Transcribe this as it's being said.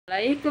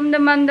Assalamualaikum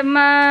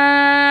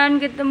teman-teman,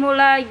 ketemu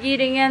lagi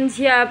dengan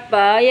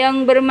siapa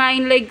yang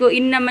bermain Lego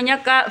ini, namanya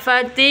Kak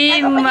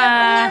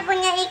Fatima.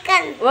 Punya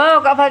ikan.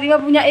 Wow, Kak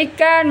Fatima punya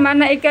ikan.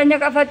 Mana ikannya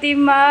Kak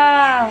Fatima?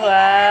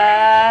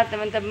 Wah,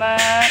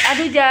 teman-teman,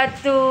 aduh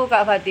jatuh.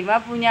 Kak Fatima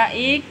punya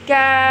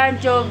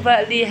ikan.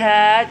 Coba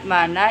lihat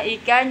mana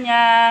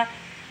ikannya.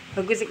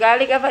 Bagus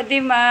sekali Kak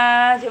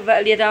Fatima.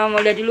 Coba lihat, sama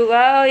mau lihat dulu.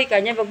 Wow,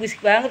 ikannya bagus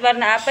banget.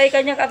 Warna apa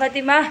ikannya Kak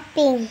Fatima?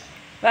 Pink.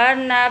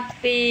 Warna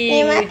pink.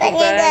 Ini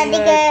matanya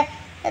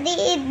tadi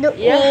hidup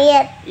ya, nih,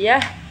 lihat.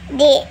 Ya.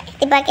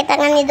 Dipakai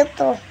tangan hidup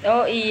tuh.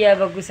 Oh iya,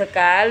 bagus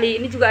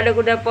sekali. Ini juga ada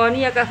kuda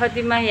poni ya Kak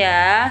Fatimah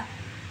ya.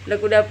 Ada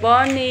kuda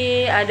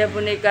poni, ada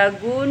boneka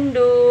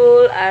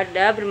gundul,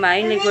 ada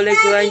bermain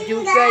lego-legoan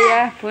juga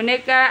ya.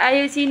 Boneka,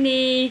 ayo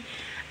sini.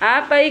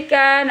 Apa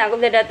ikan?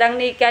 Aku udah datang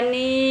nih ikan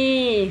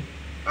nih.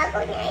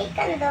 Aku punya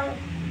ikan dong.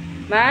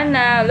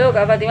 Mana? Loh,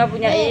 Kak Fatimah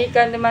punya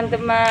ikan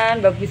teman-teman.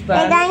 Bagus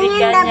banget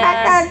ikannya.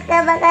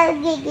 Gak bakal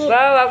gigit.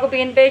 Wow, aku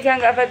pengen pegang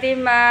Kak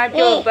Fatimah.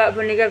 Coba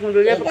boneka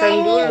gundulnya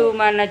pegang dulu.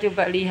 Mana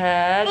coba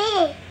lihat.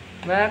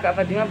 Wah, Kak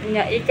Fatimah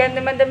punya ikan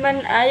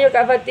teman-teman. Ayo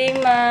Kak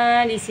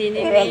Fatimah di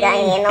sini.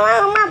 Pegangin,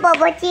 Mama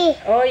boboci.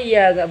 Oh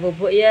iya, gak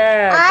bobok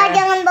ya.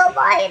 Jangan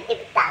bobok,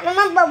 kita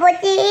Mama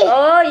boboci.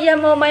 Oh iya,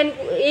 mau main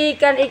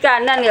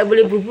ikan-ikanan, nggak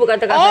boleh bubuk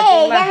kata Kak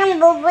Fatimah. Jangan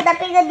bobok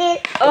tapi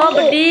gede. Oh,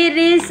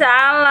 berdiri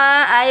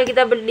salah. Ayo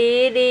kita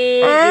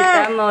berdiri.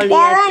 Kita mau lihat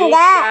jalan,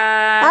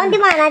 ikan. Kamu di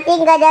mana sih?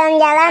 Nggak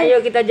jalan-jalan? Ayo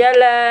kita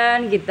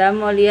jalan. Kita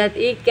mau lihat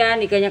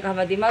ikan. Ikannya Kak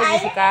Fatimah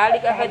bagus sekali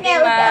Kak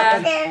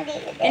Fatimah.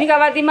 Ini Kak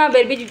Fatimah,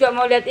 baby juga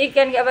mau lihat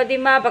ikan Kak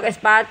Fatimah. Pakai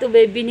sepatu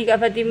baby nih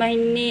Kak Fatimah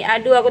ini.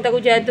 Aduh, aku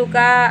takut jatuh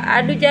Kak.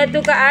 Aduh,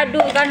 jatuh Kak.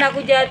 Aduh, kan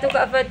aku jatuh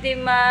Kak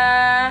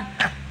Fatimah.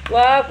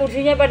 Wah,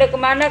 kursinya pada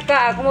kemana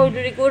Kak? Aku mau duduk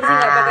di kursi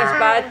nggak pakai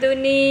sepatu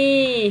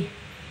nih.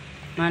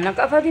 Mana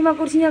Kak Fatimah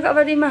kursinya Kak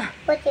Fatimah?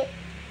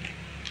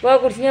 Wah,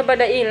 kursinya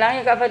pada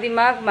hilang ya Kak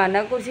Fatimah.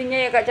 Kemana kursinya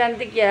ya Kak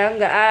cantik ya?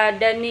 Nggak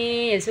ada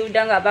nih.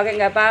 Sudah nggak pakai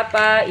nggak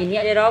apa-apa.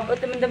 Ini ada robot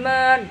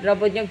teman-teman.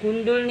 Robotnya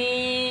gundul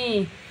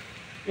nih.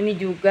 Ini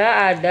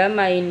juga ada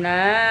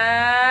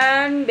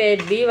mainan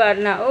baby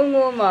warna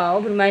ungu,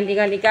 mau bermain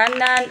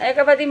ikan-ikanan. Ayo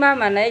Kak Fatimah,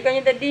 mana ikannya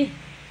tadi?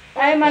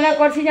 Ayo, mana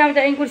kursinya?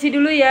 Cariin kursi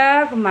dulu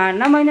ya.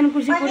 Kemana mainan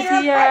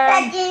kursi-kursi ya?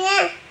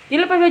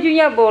 Dilepas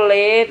bajunya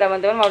boleh,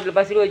 teman-teman. Mau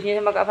dilepas dulu bajunya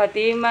sama Kak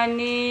Fatimah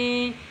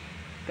nih.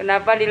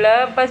 Kenapa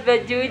dilepas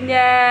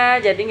bajunya?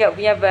 Jadi nggak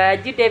punya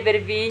baju deh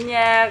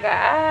Barbie-nya.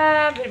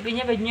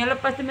 Barbie-nya bajunya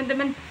lepas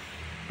teman-teman.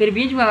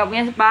 Barbie-nya juga nggak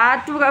punya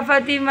sepatu Kak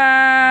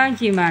Fatimah.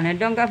 Gimana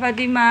dong Kak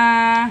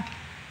Fatimah?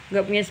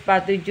 Nggak punya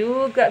sepatu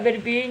juga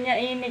Barbie-nya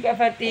ini Kak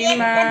Fatimah.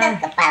 Nggak ada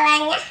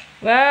kepalanya.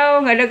 Wow,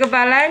 nggak ada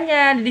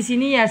kepalanya di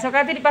sini ya. Sok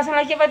nanti dipasang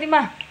lagi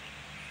Fatimah.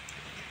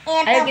 Ya,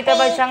 ayo kita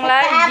pasang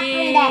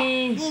lagi.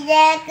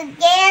 Ke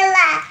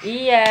gelas.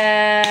 Iya.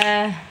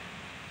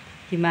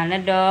 Gimana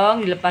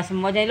dong? Dilepas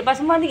semua. Jangan dilepas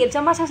semua, nanti nggak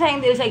bisa masak sayang.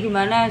 Tidak usah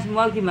gimana.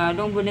 Semua gimana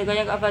dong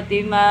bonekanya Kak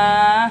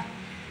Fatimah.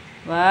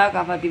 Wah,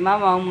 Kak Fatimah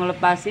mau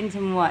ngelepasin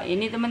semua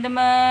ini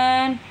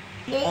teman-teman.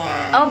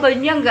 Oh,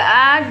 bajunya nggak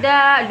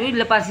ada. Aduh,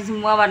 dilepasin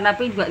semua. Warna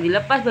pink juga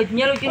dilepas.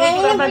 Bajunya lucu-lucu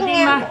Kak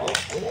Fatimah.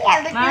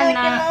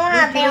 Mana?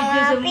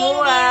 Lucu-lucu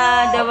semua.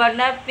 Ada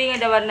warna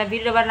pink, ada warna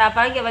biru, ada warna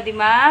apa lagi Kak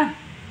Fatimah?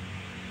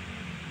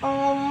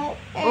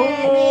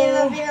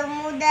 Biru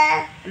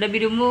muda. Ada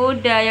biru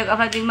muda ya Kak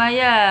Fatimah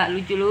ya.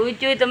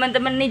 Lucu-lucu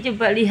teman-teman nih,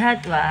 coba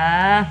lihat.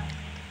 Wah,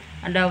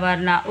 ada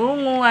warna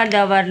ungu,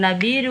 ada warna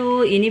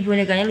biru. Ini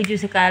bonekanya lucu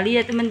sekali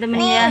ya teman-teman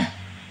ya.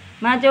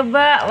 Ma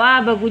coba, wah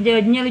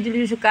bajunya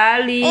lucu-lucu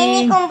sekali.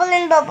 Ini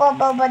kumpulin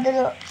bapak-bapak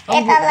dulu.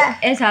 Salah.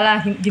 Salah.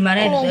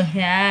 Gimana itu?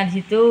 Ya,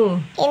 di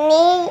situ.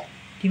 Ini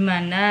di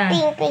mana?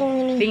 Pink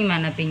ini. Pink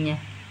mana pinknya?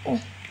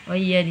 Oh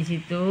iya di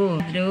situ.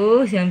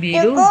 Terus yang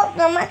biru. Cukup,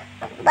 Mama.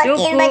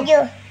 Pakein baju.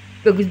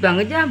 Bagus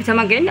banget ya. Bisa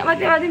pakai enggak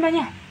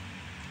Fatimahnya?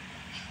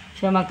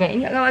 Bisa pakai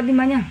enggak Kak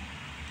Fatimahnya?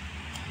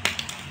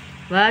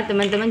 Wah,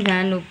 teman-teman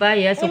jangan lupa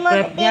ya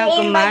subscribe-nya.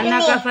 Kemana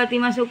Kak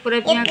Fatimah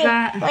subscribe-nya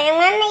Kak? Yang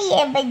mana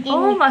ya baju?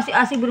 Oh, masih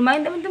asik bermain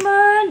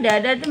teman-teman.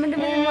 Dadah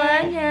teman-teman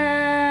semuanya.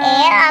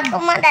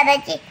 Aku mau dadah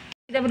Ci.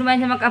 Kita bermain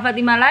sama Kak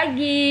Fatimah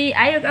lagi.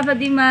 Ayo Kak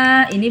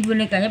Fatimah. Ini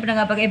bonekanya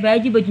pernah nggak pakai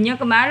baju. Bajunya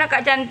kemana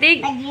Kak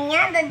cantik?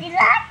 Bajunya ada di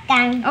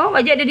belakang. Oh,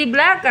 baju ada di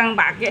belakang.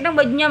 Pakai dong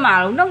bajunya,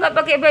 malu dong nggak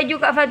pakai baju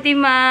Kak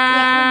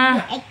Fatimah.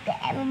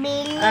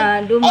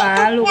 Aduh,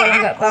 malu kalau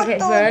nggak pakai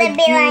baju. Udah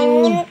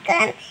bilangin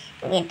kan.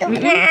 Itu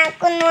punya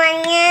aku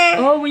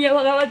nuanya. Oh, punya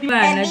Kak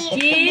Fatimah. Mana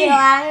Ci?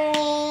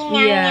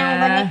 Yang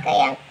boneka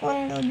yang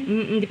kundul.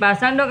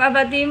 Dipasang dong Kak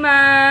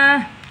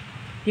Fatimah.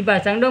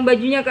 Dipasang dong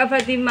bajunya Kak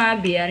Fatimah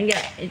biar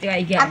enggak itu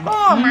kayak gitu. Aku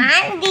mau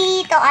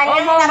mandi,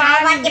 soalnya mau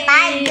pakai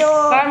baju.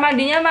 Kamar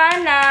mandinya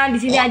mana? Di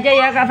sini aja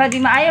ya Kak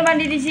Fatimah. Ayo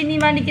mandi di sini,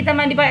 kita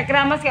mandi pakai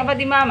keramas Kak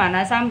Fatimah.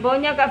 Mana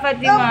samponya Kak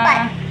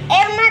Fatimah?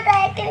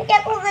 Mata kunci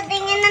aku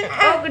kedinginan.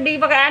 Oh, keding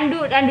pakai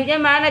anduk.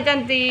 Anduknya mana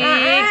cantik?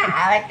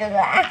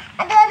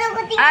 Aduh,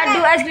 kedinginan.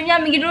 Aduh, es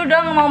krimnya minggir dulu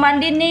dong, mau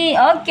mandi nih.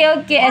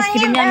 Oke, es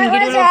krimnya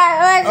minggir dulu.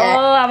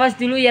 Oh, awas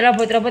dulu ya,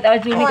 robot-robot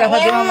awas dulu nih, Kak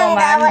Fatima mau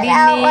mandi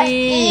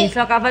nih.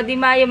 So, Kak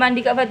Fatima, ayo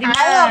mandi Kak Fatima.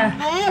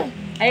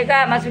 Ayo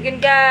Kak,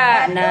 masukin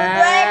Kak.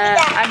 Nah,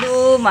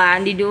 aduh,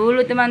 mandi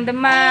dulu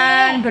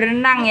teman-teman.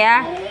 Berenang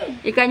ya.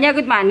 Ikannya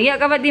ikut mandi ya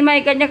Kak Fatima,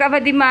 ikannya Kak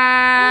Fatima.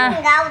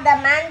 Enggak, udah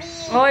mandi.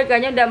 Oh,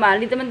 ikannya udah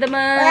mandi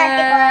teman-teman.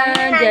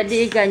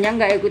 Jadi ikannya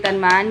nggak ikutan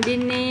mandi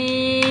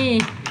nih.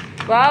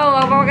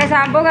 Wow, apa pakai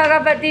sampo nggak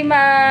Kak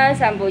Fatima?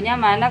 Samponya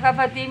mana Kak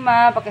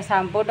Fatima? Pakai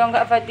sampo dong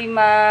Kak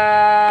Fatima.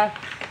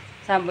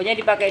 Samponya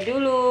dipakai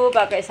dulu,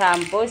 pakai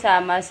sampo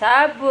sama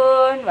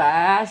sabun.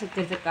 Wah,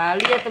 seger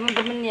sekali ya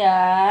teman-teman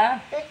ya.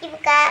 Cuci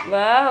buka.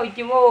 Wah,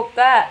 uci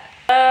muka.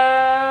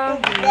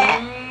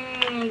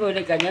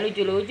 Bonekanya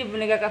lucu-lucu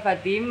boneka Kak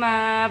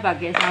Fatima.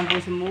 Pakai sampo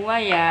semua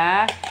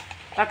ya.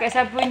 Pakai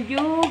sabun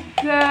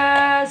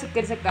juga,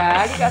 seger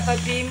sekali Kak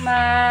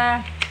Fatima.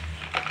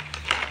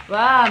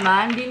 Wah,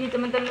 mandi nih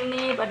teman-teman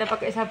nih, pada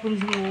pakai sabun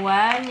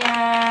semuanya.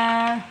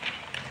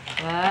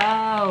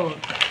 Wow,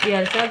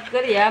 biar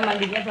seger ya,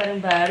 mandinya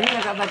bareng-bareng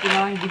ya Kak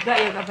Fatima juga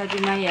ya Kak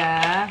Fatima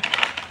ya.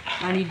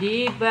 Mandi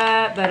di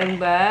bak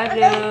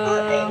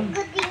bareng-bareng.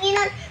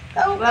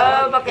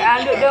 Wow, pakai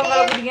anduk dong,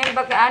 kalau kedinginan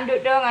pakai anduk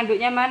dong.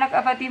 Anduknya mana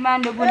Kak Fatima?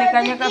 Anduk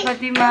bonekanya Kak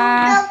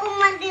Fatima. Aku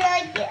mandi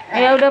lagi.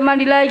 Ya udah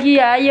mandi lagi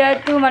ya, iya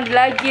tuh mandi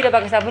lagi. Udah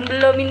pakai sabun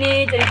belum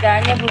ini?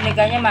 Ceritanya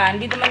bonekanya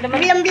mandi teman-teman.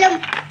 Belum.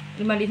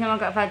 Mandi sama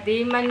Kak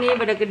Fatima nih,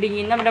 pada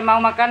kedinginan, pada mau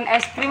makan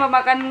es krim, mau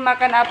makan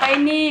apa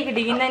ini?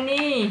 Kedinginan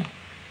nih.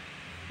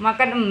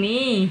 Makan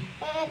mie.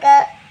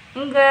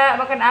 Enggak,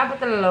 makan apa?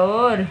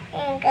 Telur.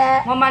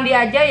 Enggak. Mau mandi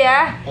aja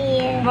ya?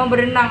 Iya. Mau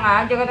berenang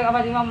aja kata Kak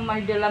Fatima, mau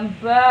mandi dalam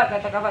bak.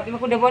 Kata Kak Fatima,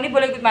 kuda poni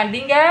boleh ikut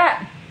mandi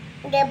enggak?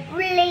 Enggak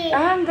boleh.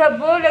 Ah,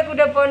 enggak boleh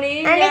kuda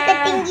poninya. Nanti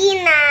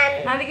ketingginan.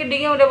 Nanti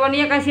kedinginan udah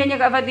poninya,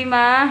 kasihannya Kak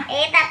Fatima.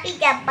 Tapi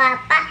gak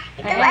apa-apa.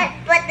 Itu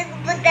buat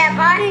kuda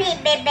poni,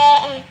 bebek.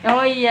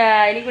 Oh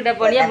iya, ini kuda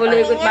poninya boleh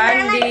ikut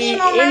mandi.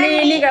 Mau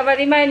mandi. Ini Kak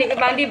Fatima, ini ikut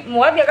mandi.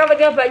 Muat ya Kak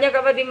Fatima, banyak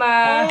Kak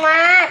Fatima.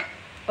 Muat.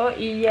 Oh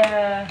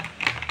iya.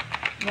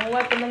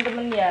 Muat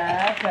teman-teman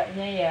ya,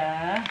 baknya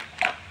ya.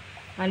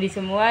 Mandi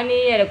semua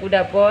nih, ada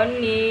kuda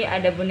poni,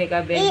 ada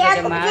boneka bebek,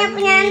 ada mandi.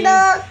 Punya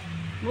anduk.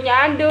 Punya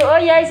anduk. Oh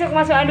iya, isuk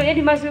masuk anduknya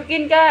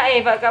dimasukin Kak.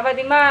 Kak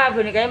Fatima,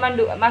 bonekanya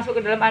masuk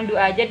ke dalam anduk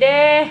aja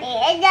deh.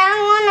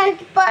 Jangan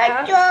nanti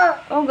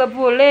pecah. Oh, nggak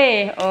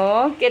boleh.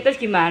 Oke,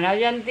 terus gimana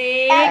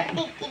cantik?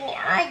 Tapi gini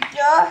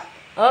aja.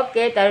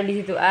 Oke, taruh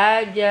di situ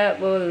aja,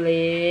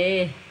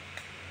 boleh.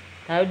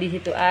 Taruh di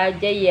situ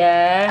aja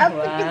ya.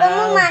 Aku juga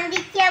mau mandi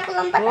sih, aku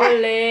lompat.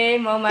 Boleh,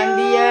 mau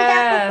mandi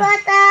ya. Aku ke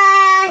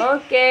atas.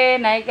 Oke,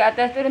 naik ke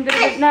atas, turun.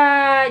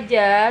 Nah,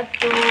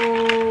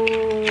 jatuh.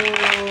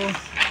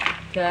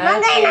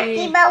 Emang gak enak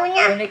sih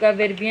baunya? Boneka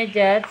Barbie-nya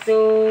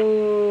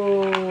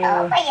jatuh.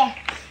 Apa ya?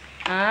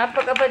 Apa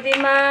Kak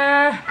Fatima?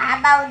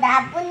 Bau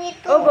sabun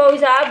itu. Oh, bau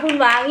sabun,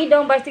 wangi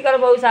dong pasti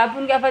kalau bau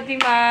sabun Kak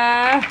Fatima.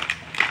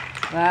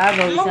 Wah,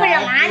 bau Kamu sabun.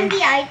 belum mandi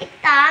ya,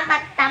 kita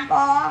pakai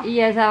sampo.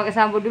 Iya, sama ke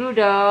sampo dulu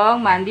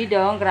dong, mandi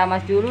dong,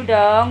 keramas dulu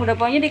dong. Udah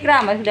poninya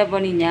dikeramas, udah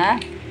poninya.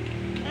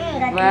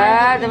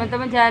 Wah,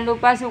 teman-teman jangan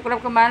lupa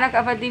subscribe kemana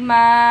Kak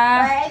Fatima.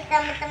 Baik,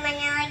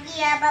 teman-temannya lagi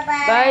ya,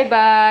 bye-bye.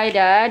 Bye-bye,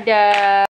 dadah.